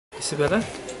Isabella,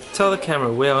 tell the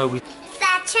camera, where are we?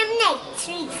 Thatcham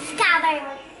Nature Discovery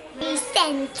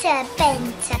Center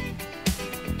Center.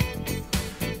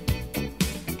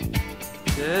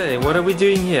 Hey, what are we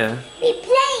doing here? We're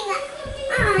playing.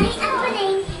 I am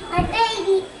putting my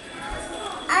baby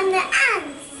on the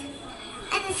ants.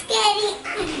 And the scary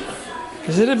ants.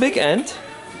 Is it a big ant?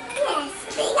 Yes,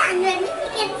 big ant that we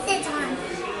can sit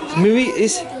on. Mimi,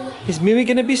 is Mimi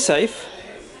gonna be safe?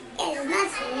 It's not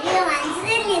a real ant.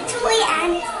 It's only a toy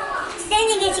ant.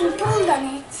 Stenna getting pulled on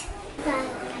it.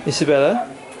 Isabella,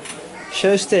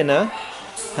 show Stenna,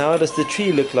 how does the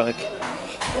tree look like?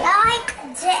 Like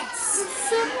this.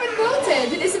 Someone built it.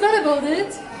 Did Isabella build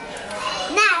it?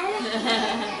 No.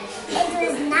 It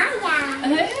was Naya.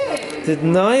 Hey. Did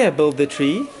Naya build the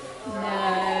tree?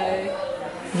 No.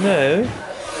 No.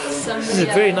 Somebody This is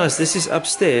very nice. This is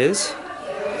upstairs.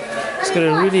 It's got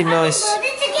a really nice, Build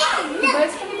it again. Look. Waar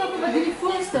is van die papa bij die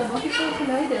voorstel? Mag ik veel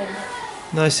geluiden?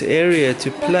 nice area to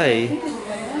play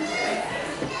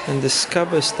and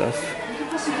discover stuff.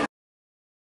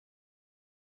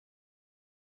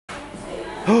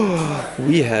 Oh,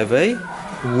 we have a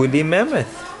woolly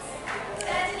mammoth.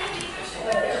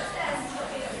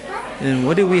 And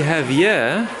what do we have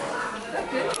here?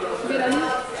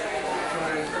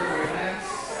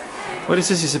 What is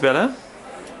this, Isabella?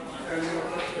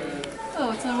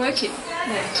 Oh, it's not working.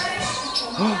 No.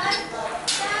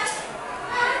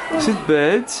 Is it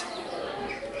birds?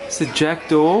 Is it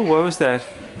jackdaw? What was that?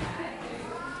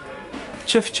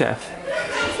 Chiff chaff.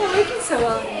 It's not working so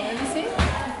well. Let me see.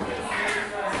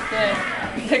 There.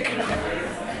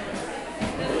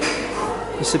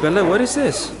 Isabella, what is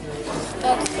this?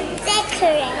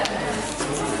 Decorate.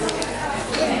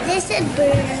 This is a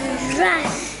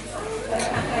brush.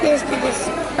 This is the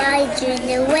spider in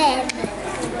the web.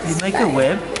 You make a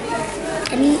web?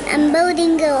 I'm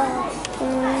building a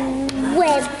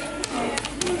web.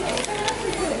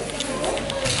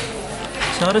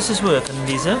 So how does this work,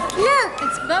 Annalisa? Look!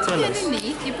 It's bumpy Tell us.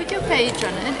 underneath. You put your page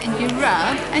on it and you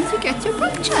rub and you get your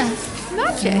picture.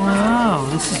 Magic. Wow,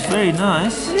 this is very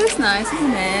nice. It is nice,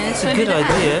 isn't it? It's a good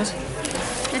idea.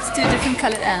 Let's do a different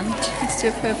coloured ant. Let's do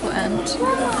a purple ant.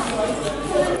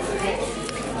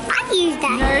 I use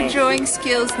that. No drawing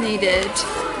skills needed.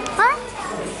 What?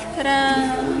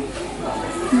 Ta-da!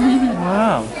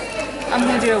 Wow. I'm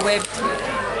going to do a web too.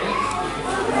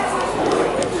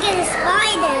 Get a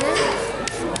spider.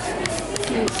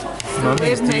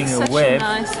 Mummy's Web doing makes a such web. a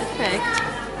nice effect.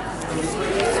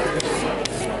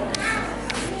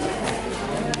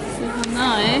 See how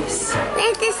nice.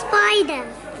 Where's the spider?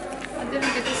 I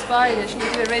didn't get the spider. Should we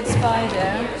do a red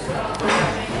spider?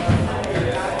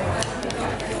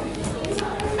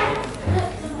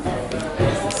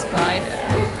 Spider.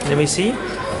 Let me see.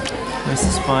 Where's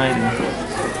the spider?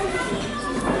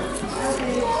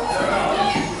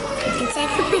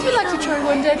 Would you like to try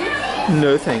one, Daddy?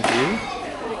 No, thank you.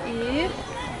 Here.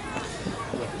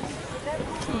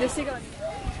 This you got.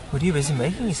 What are you busy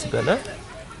making, Isabella?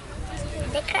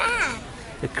 The crab.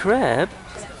 The crab?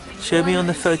 Show me on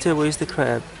the photo, where's the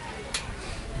crab?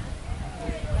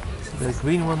 Is the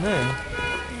green one there?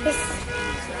 Yes,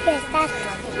 that one.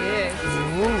 Yes.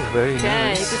 Oh, very Okay,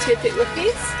 nice. you could take with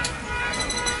these.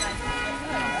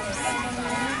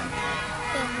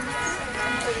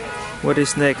 What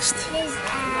is next? There's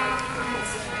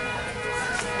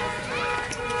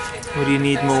What do you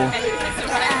need more?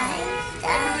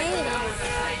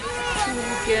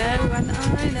 Good. One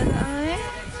eye, another eye.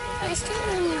 I still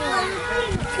need one.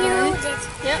 Feel it.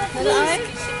 Yep, another eye.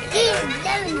 Give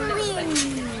the wind.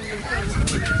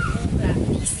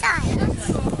 Besides.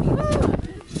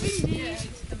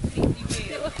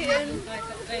 Get look in.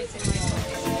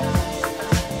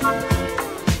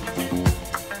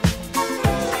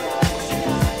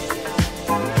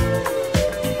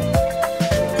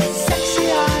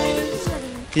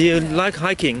 Do you like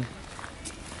hiking?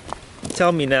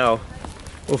 Tell me now,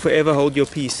 or forever hold your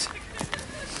peace.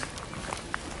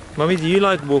 Mommy, do you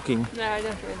like walking? No, I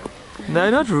don't really. No,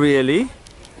 not really.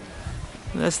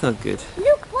 That's not good.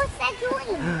 Look, what's that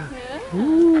doing?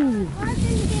 Ooh. Why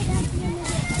didn't you get up in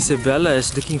the- Isabella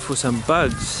is looking for some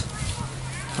bugs.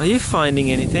 Are you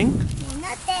finding anything?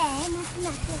 Not there.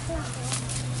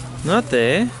 Not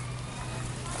there.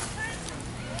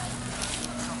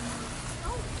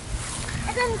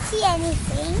 I don't see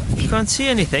anything. You can't see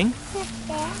anything. Not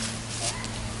there.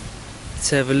 Let's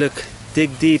have a look.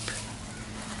 Dig deep.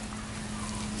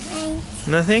 Thanks.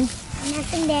 Nothing?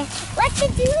 Nothing there. What's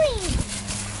it doing?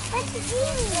 What's it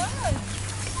doing?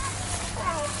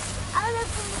 I'll look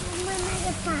for my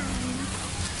megaphone.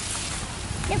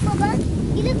 Look for bugs.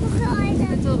 You look for eyes.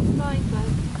 Little flying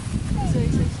bug. So,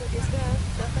 is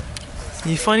that?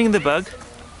 You finding the bug?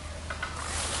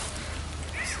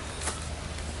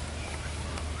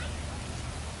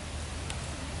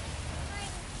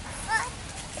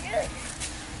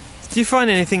 Did you find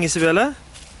anything, Isabella?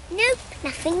 Nope,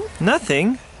 nothing.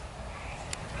 Nothing?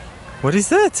 What is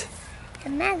that? The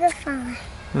magnify.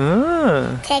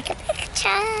 Ah. Take a picture.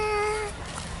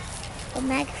 The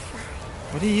magnify.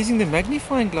 What are you using the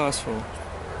magnifying glass for?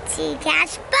 To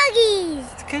catch buggies.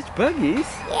 To catch buggies?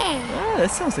 Yeah. Ah,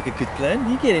 that sounds like a good plan.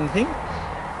 You get anything?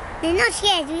 They're not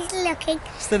yet. We're still looking.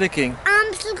 Still looking.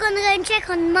 I'm still gonna go and check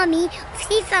on Mummy if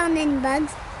she found any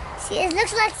bugs. It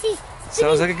looks like she's.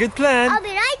 Sounds like a good plan. I'll be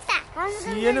right back.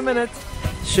 See you in a minute.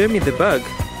 Show me the bug.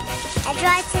 I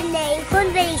tried to lay. You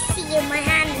couldn't really see it. My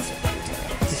hand is.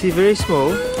 Is he very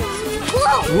small?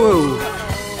 Whoa! Whoa!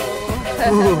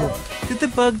 Whoa! Did the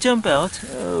bug jump out?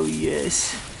 Oh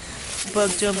yes. The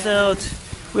bug jumped out.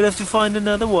 We'll have to find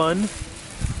another one.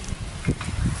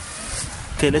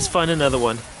 Okay, let's find another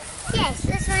one. Yes,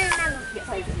 let's find another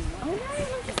one.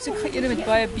 So gaan jullie met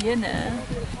baie bene.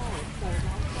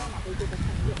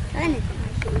 Yeah.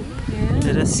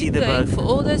 Let us see the Going bug. for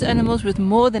all those animals with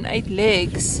more than 8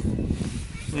 legs.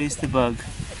 Where's the bug?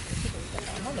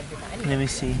 Let me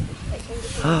see.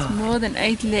 More than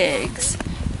 8 legs.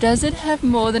 Does it have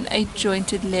more than 8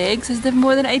 jointed legs? Does it have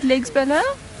more than 8 legs, Bella?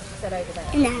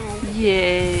 No.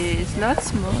 Yes,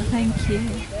 lots more, thank you.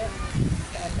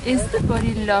 Is the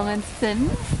body long and thin?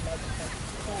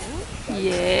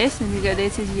 Yes, and we go there,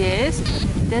 it says yes.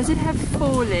 Does it have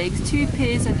 4 legs, 2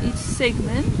 pairs on each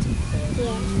segment?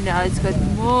 Yeah. No, it's got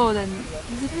more than,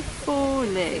 does it have 4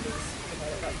 legs?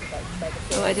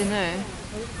 Oh, I don't know.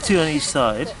 2 on each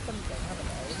side.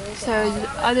 So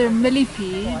it's either a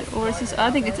millipede or it's just,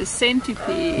 I think it's a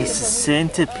centipede. It's a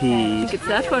centipede. I think it's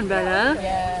that one, Bella.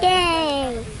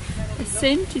 Yay! A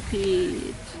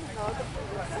centipede.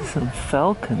 Some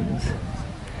falcons.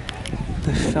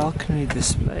 The falconry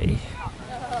display.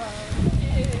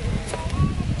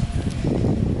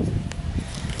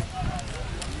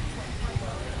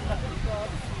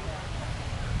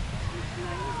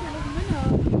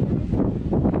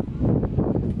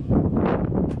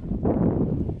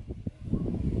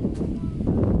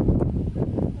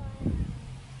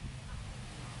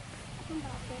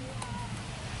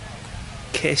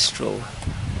 Kestrel.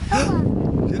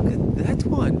 Look at that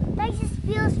one. That's a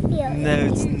spiel. No,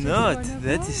 it's not.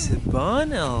 That is a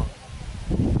barn owl.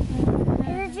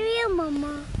 Is it real,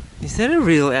 Mama? Is that a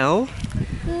real owl?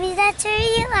 Is that a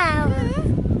real owl?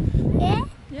 Yeah?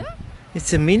 Yeah?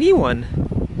 It's a mini one.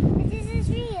 This is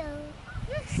real.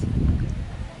 Yes.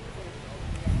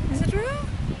 Is it real?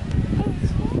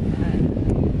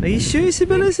 Are you sure,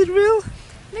 Isabella? Is it real?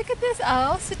 Look at this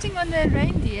owl sitting on the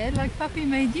reindeer like Papi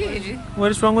made you.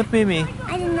 What is wrong with Mimi?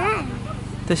 I don't know.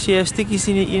 Does she have stickies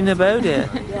in her bow there?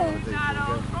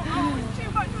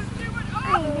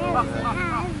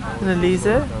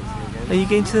 Annalisa, are you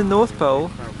going to the North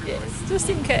Pole? Yes, just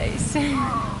in case.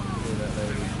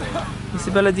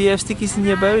 Isabella, do you have stickies in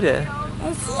your bow there?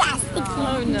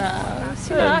 Oh no.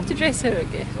 So I have to dress her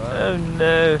again. Oh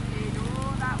no.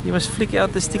 You must flick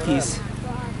out the stickies.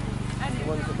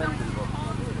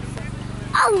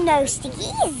 Oh, no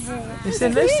stickies. Is there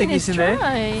no stickies in there?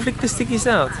 Try. Flick the stickies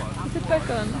out. Put it back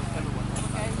on.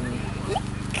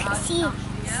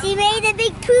 She made a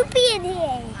big poopy in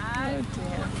here. Oh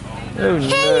dear. Oh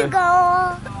Here you no.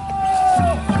 go.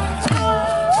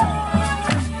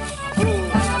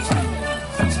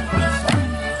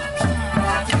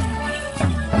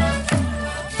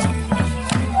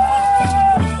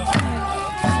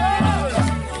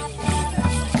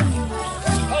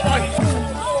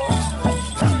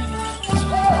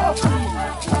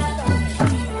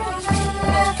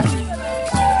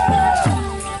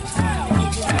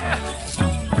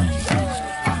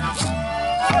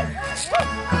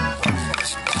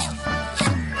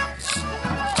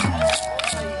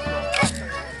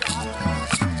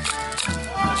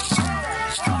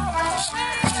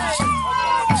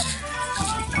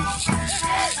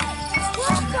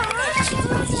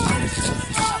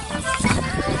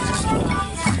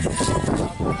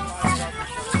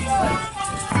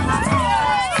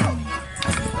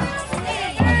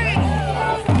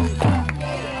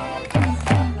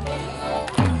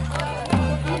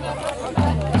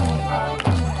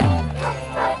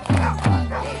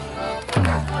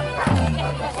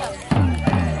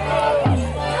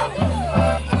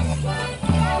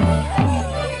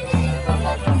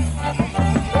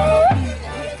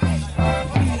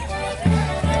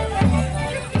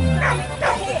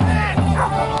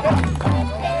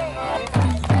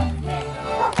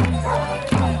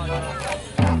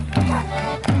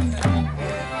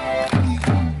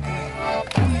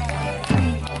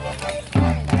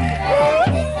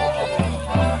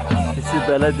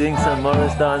 Isabella doing some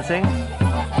Moris dancing.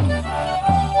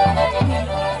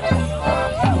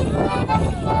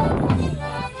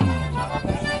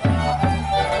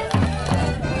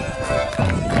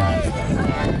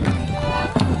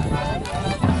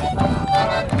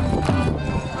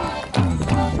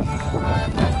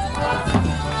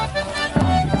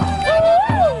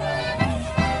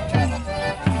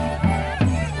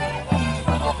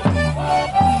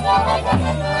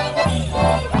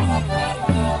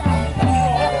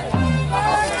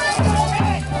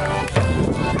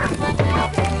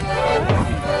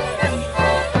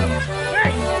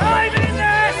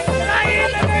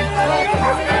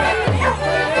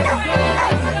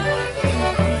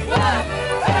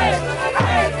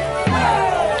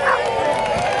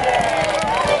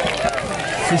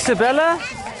 Isabella?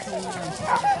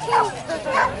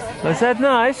 Was that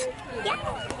nice?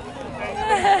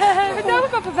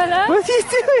 What are you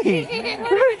doing?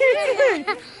 What are you doing?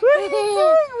 What are you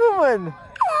doing, woman?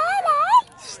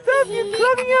 Stop, you're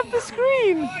clogging up the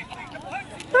screen.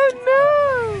 Oh no!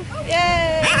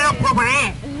 Yay!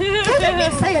 Let me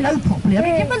say hello properly. I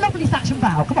mean, give him a lovely Thatcham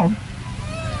bow. Come on.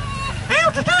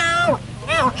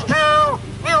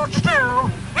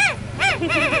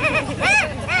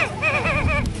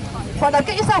 Right, now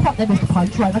get yourself up there, Mr.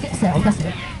 Punch. Right, now get settled. That's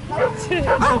it.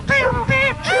 Oh,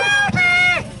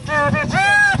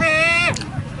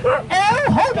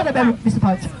 hold on a moment, Mr.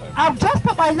 Punch. I'll just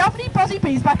put my lovely buzzy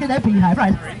bees back in their beehive.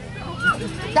 Right.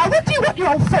 Now, what do you want, you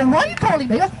old fool? Why are you calling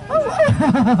me? Oh,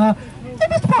 hey,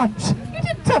 Mr. Punch, you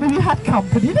didn't tell me you had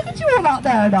company. Look at you all out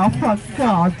there in our front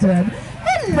garden.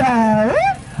 Hello.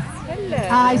 Hello.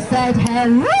 I said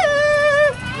hello.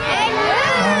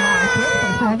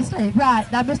 Right,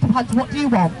 now Mr. Punch, what do you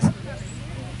want?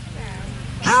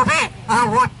 I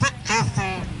want the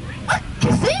kissy. A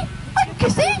kissy? A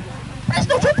kissy? But it's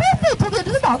not your birthday till the end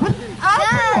of the month.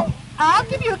 I'll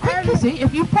give you a quick kissy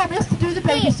if you promise to do the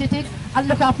babysitting and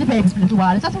look after the babies for a little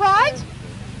while. Is that all right?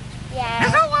 Yeah.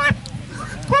 Is that all right?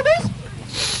 Promise?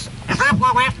 Is that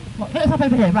what we're... What, get us up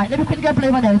over here. Right, let me quickly go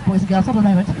blow my nose, boys and girls. Hold on a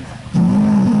moment.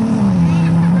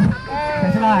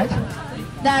 That's all right.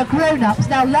 Now, grown-ups,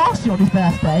 now last year on his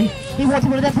birthday, he wanted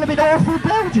one of them flipping awful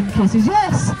Belgian kisses,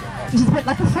 yes. Which is a bit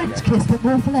like a French kiss, but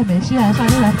more Flemish, yes, I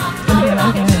know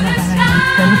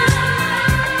that.